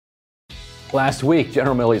Last week,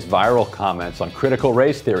 General Milley's viral comments on critical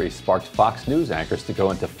race theory sparked Fox News anchors to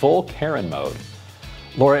go into full Karen mode.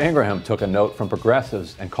 Laura Ingraham took a note from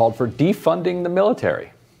progressives and called for defunding the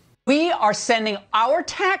military. We are sending our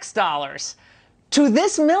tax dollars to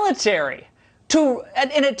this military to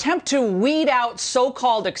an attempt to weed out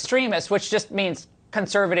so-called extremists, which just means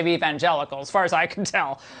conservative evangelical, as far as I can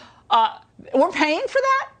tell. We're paying for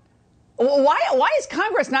that? Why is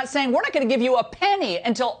Congress not saying we're not going to give you a penny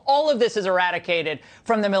until all of this is eradicated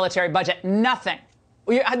from the military budget? Nothing.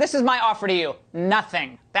 This is my offer to you.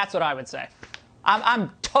 Nothing. That's what I would say. I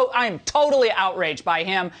am totally outraged by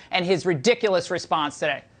him and his ridiculous response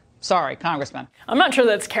today. Sorry, Congressman. I'm not sure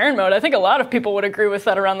that's Karen mode. I think a lot of people would agree with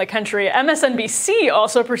that around the country. MSNBC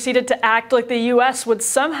also proceeded to act like the U.S. would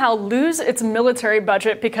somehow lose its military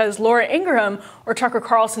budget because Laura Ingraham or Tucker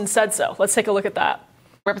Carlson said so. Let's take a look at that.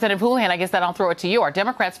 Representative Houlihan, I guess that I'll throw it to you. Are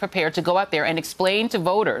Democrats prepared to go out there and explain to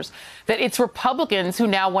voters that it's Republicans who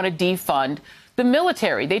now want to defund the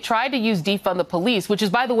military? They tried to use defund the police, which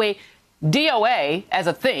is, by the way, DOA as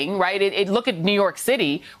a thing, right? Look at New York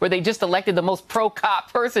City, where they just elected the most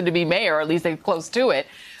pro-cop person to be mayor, or at least they're close to it.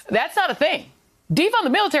 That's not a thing. Defund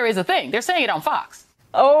the military is a thing. They're saying it on Fox.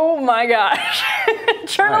 Oh, my gosh.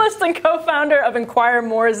 Journalist and co-founder of Inquire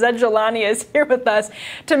More, Zaid Jilani, is here with us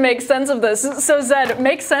to make sense of this. So, Zaid,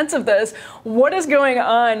 make sense of this. What is going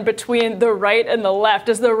on between the right and the left?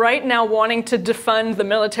 Is the right now wanting to defund the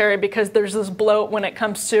military because there's this bloat when it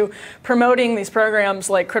comes to promoting these programs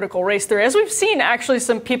like critical race theory? As we've seen, actually,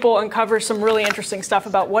 some people uncover some really interesting stuff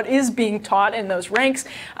about what is being taught in those ranks.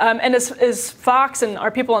 And as Fox and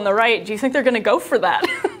our people on the right, do you think they're going to go for that?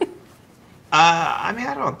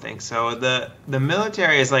 I don't think so. The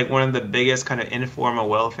military is like one of the biggest kind of informal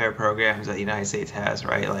welfare programs that the United States has,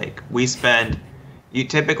 right? Like we spend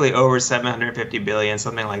typically over $750 billion,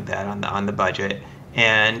 something like that, on the budget.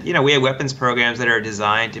 And, we have weapons programs that are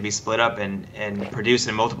designed to be split up and produced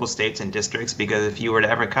in multiple states and districts, because if you were to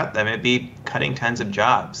ever cut them, it'd be cutting tons of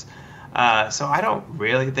jobs. So I don't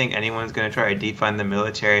really think anyone's going to try to defund the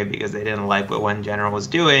military because they didn't like what one general was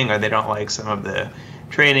doing, or they don't like some of the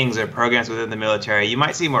trainings or programs within the military. You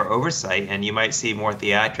might see more oversight and you might see more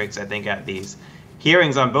theatrics, I think, at these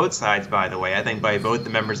hearings on both sides, by the way. I think by both the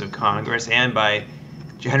members of Congress and by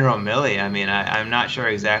General Milley. I mean, I'm not sure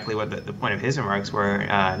exactly what the point of his remarks were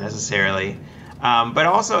necessarily. But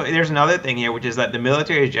also, there's another thing here, which is that the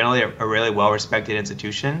military is generally a really well-respected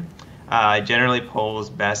institution. Generally polls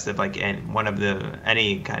best of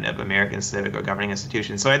any kind of American civic or governing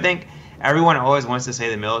institution. So I think everyone always wants to say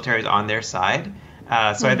the military is on their side.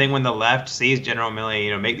 So I think when the left sees General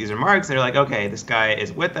Milley, make these remarks, they're like, okay, this guy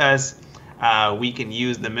is with us. We can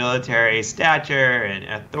use the military stature and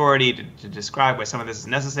authority to describe why some of this is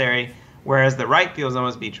necessary. Whereas the right feels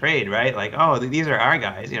almost betrayed, right? Like, oh, these are our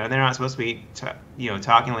guys. They're not supposed to be,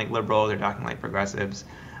 talking like liberals or talking like progressives.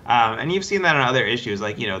 And you've seen that on other issues,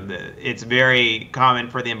 like, it's very common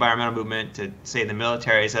for the environmental movement to say the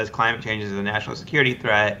military says climate change is a national security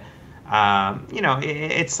threat.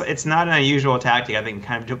 It's not an unusual tactic, I think,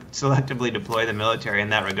 kind of selectively deploy the military in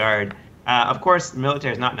that regard. Of course, the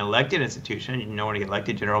military is not an elected institution. When he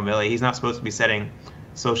elected General Milley, he's not supposed to be setting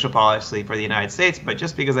social policy for the United States. But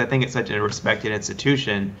just because I think it's such a respected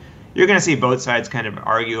institution, you're going to see both sides kind of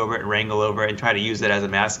argue over it and wrangle over it and try to use it as a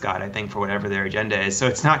mascot, I think, for whatever their agenda is. So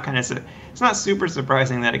it's not super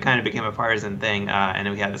surprising that it kind of became a partisan thing, and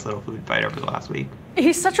we had this little food fight over the last week.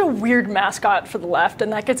 He's such a weird mascot for the left,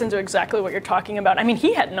 and that gets into exactly what you're talking about. I mean,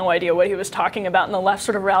 he had no idea what he was talking about, and the left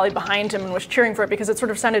sort of rallied behind him and was cheering for it because it sort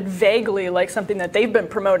of sounded vaguely like something that they've been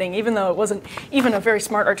promoting, even though it wasn't even a very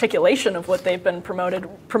smart articulation of what they've been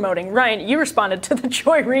promoting. Ryan, you responded to the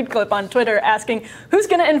Joy Reid clip on Twitter asking, who's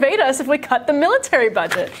going to invade us if we cut the military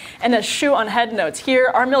budget? And as Shu on Head notes, here,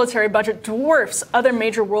 our military budget dwarfs other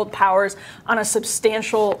major world powers on a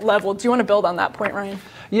substantial level. Do you want to build on that point, Ryan?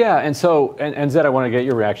 Yeah, and so, and Zed, I want to get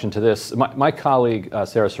your reaction to this. My colleague,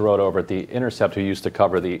 Sarah Sirota over at The Intercept, who used to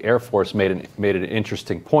cover the Air Force, made an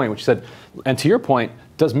interesting point, which said, and to your point,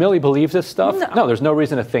 does Milley believe this stuff? No, there's no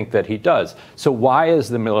reason to think that he does. So why is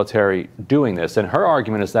the military doing this? And her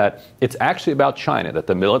argument is that it's actually about China, that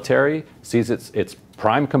the military sees its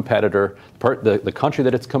prime competitor, the country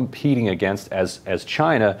that it's competing against as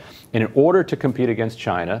China, and in order to compete against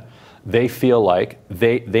China, they feel like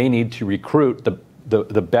they need to recruit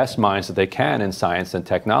the best minds that they can in science and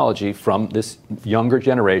technology from this younger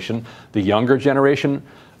generation. The younger generation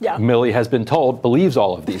Yeah. Milley has been told, believes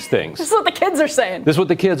all of these things. This is what the kids are saying. This is what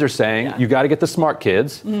the kids are saying. Yeah. You got to get the smart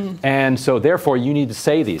kids. And so therefore you need to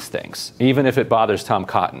say these things, even if it bothers Tom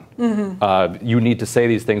Cotton. You need to say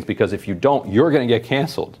these things because if you don't, you're going to get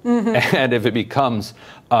canceled. And if it becomes,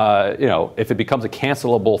 if it becomes a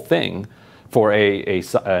cancelable thing for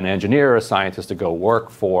an engineer or a scientist to go work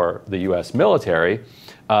for the U.S. military,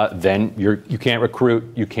 then you can't recruit,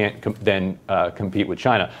 you can't compete with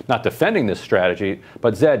China. Not defending this strategy,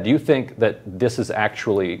 but Zaid, do you think that this is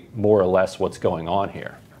actually more or less what's going on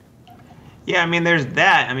here? Yeah, I mean, there's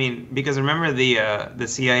that. I mean, because remember the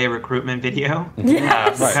CIA recruitment video?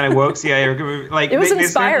 Yes. Kind of woke CIA recruitment. Like, it was they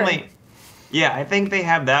inspiring. certainly, yeah, I think they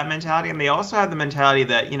have that mentality, and they also have the mentality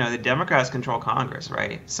that, the Democrats control Congress,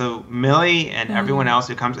 right? So Milley and everyone else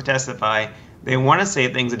who comes to testify, they want to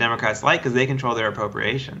say things the Democrats like because they control their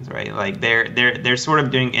appropriations, right? Like they're sort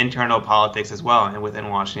of doing internal politics as well, and within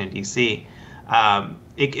Washington D.C.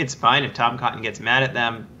 It's fine if Tom Cotton gets mad at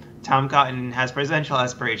them. Tom Cotton has presidential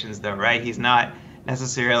aspirations, though, right? He's not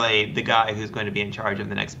necessarily the guy who's going to be in charge of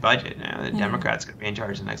the next budget. The Democrats going to be in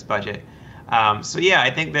charge of the next budget. So yeah,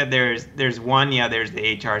 I think that there's there's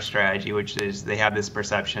the HR strategy, which is they have this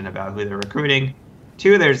perception about who they're recruiting.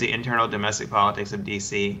 2, there's the internal domestic politics of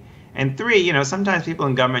D.C. And 3, sometimes people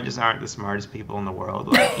in government just aren't the smartest people in the world.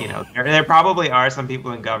 Like, there probably are some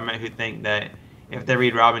people in government who think that if they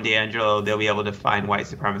read Robin DiAngelo, they'll be able to find white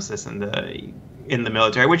supremacists in the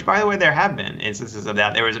military, which, by the way, there have been instances of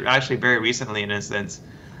that. There was actually very recently an instance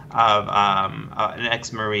of an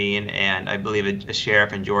ex-Marine and I believe a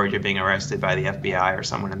sheriff in Georgia being arrested by the FBI or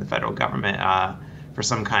someone in the federal government for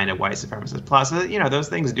some kind of white supremacist plot. So, those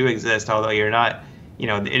things do exist, although you're not,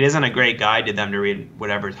 it isn't a great guide to them to read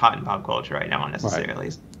whatever's hot in pop culture right now necessarily.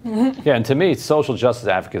 Right. Yeah, and to me, social justice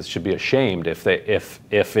advocates should be ashamed if it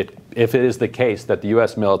is the case that the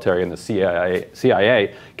U.S. military and the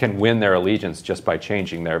CIA can win their allegiance just by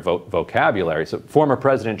changing their vocabulary. So former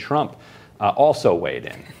President Trump also weighed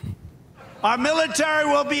in. Our military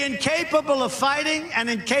will be incapable of fighting and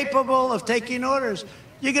incapable of taking orders.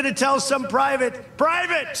 You're going to tell some private,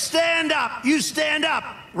 stand up. You stand up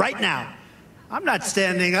right now. I'm not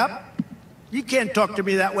standing up. You can't talk to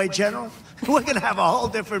me that way, General. We're going to have a whole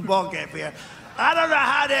different ballgame here. I don't know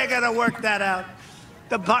how they're going to work that out.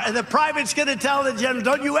 The private's going to tell the general,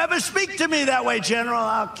 don't you ever speak to me that way, General.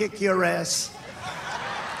 I'll kick your ass.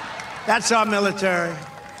 That's our military.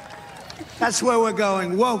 That's where we're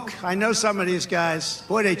going. Woke. I know some of these guys.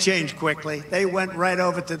 Boy, they changed quickly. They went right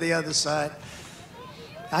over to the other side.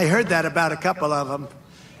 I heard that about a couple of them.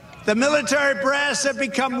 The military brass have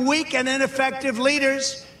become weak and ineffective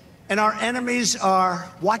leaders, and our enemies are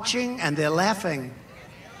watching and they're laughing.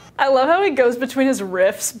 I love how he goes between his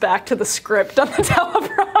riffs back to the script on the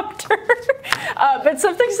teleprompter. But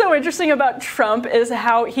something so interesting about Trump is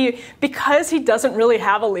how because he doesn't really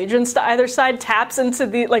have allegiance to either side, taps into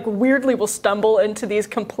weirdly will stumble into these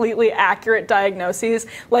completely accurate diagnoses.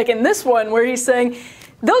 Like in this one where he's saying,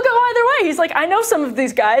 they'll go either way. He's like, I know some of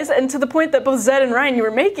these guys, and to the point that both Zaid and Ryan you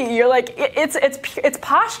were making, you're like, it's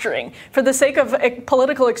posturing for the sake of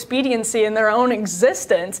political expediency in their own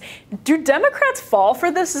existence. Do Democrats fall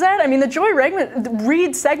for this, Zaid? I mean, the Joy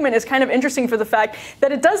Reid segment is kind of interesting for the fact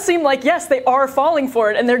that it does seem like, yes, they are falling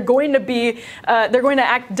for it, and they're going to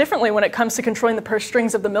act differently when it comes to controlling the purse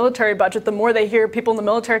strings of the military budget. The more they hear people in the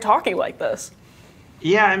military talking like this.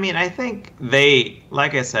 Yeah, I mean, I think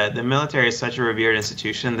like I said, the military is such a revered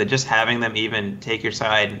institution that just having them even take your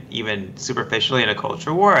side, even superficially in a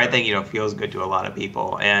culture war, I think, feels good to a lot of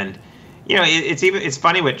people. And, it's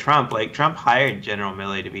funny with Trump. Like, Trump hired General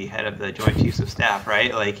Milley to be head of the Joint Chiefs of Staff,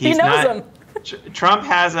 right? Like, he knows him. Trump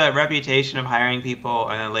has a reputation of hiring people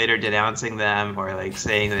and then later denouncing them or like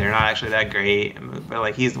saying that they're not actually that great, but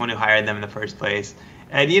like he's the one who hired them in the first place.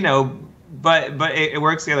 And but it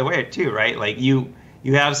works the other way too, right? Like you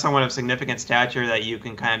have someone of significant stature that you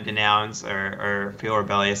can kind of denounce or feel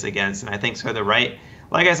rebellious against. And I think so the right,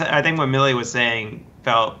 like I said, I think what Milley was saying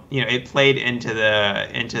felt, it played into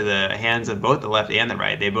the hands of both the left and the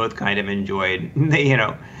right. They both kind of enjoyed,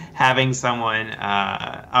 having someone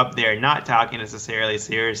up there not talking necessarily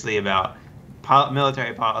seriously about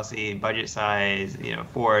military policy, budget size,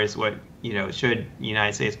 force, what, should the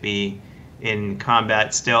United States be in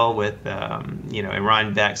combat still with,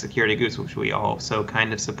 Iran-backed security groups, which we all so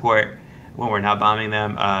kind of support when we're not bombing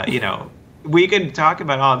them. We could talk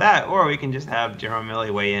about all that, or we can just have General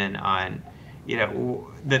Milley weigh in on,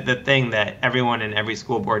 the thing that everyone in every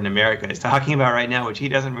school board in America is talking about right now, which he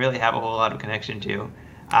doesn't really have a whole lot of connection to,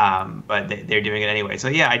 but they're doing it anyway. So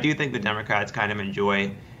yeah, I do think the Democrats kind of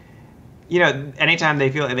enjoy, anytime they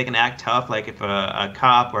feel like they can act tough, like if a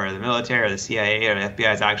cop or the military or the CIA or the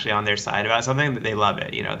FBI is actually on their side about something, they love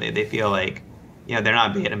it. They feel like, they're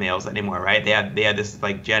not beta males anymore, right? They had this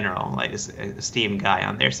like general, like this esteemed guy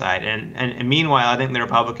on their side. And meanwhile, I think the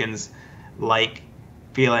Republicans like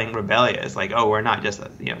feeling rebellious, like, oh, we're not just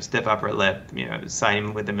stiff upper lip,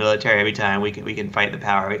 signing with the military every time. We can fight the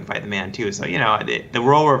power, we can fight the man too. So the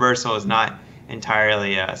role reversal is not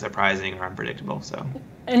entirely surprising or unpredictable. So.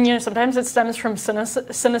 And sometimes it stems from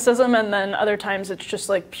cynicism, and then other times it's just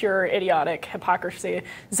like pure idiotic hypocrisy.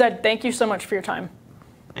 Zaid, thank you so much for your time.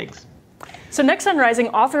 Thanks. So next on Rising,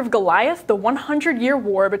 author of Goliath, the 100-Year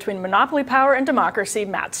War Between Monopoly Power and Democracy,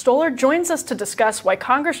 Matt Stoller, joins us to discuss why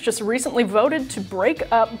Congress just recently voted to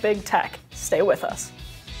break up big tech. Stay with us.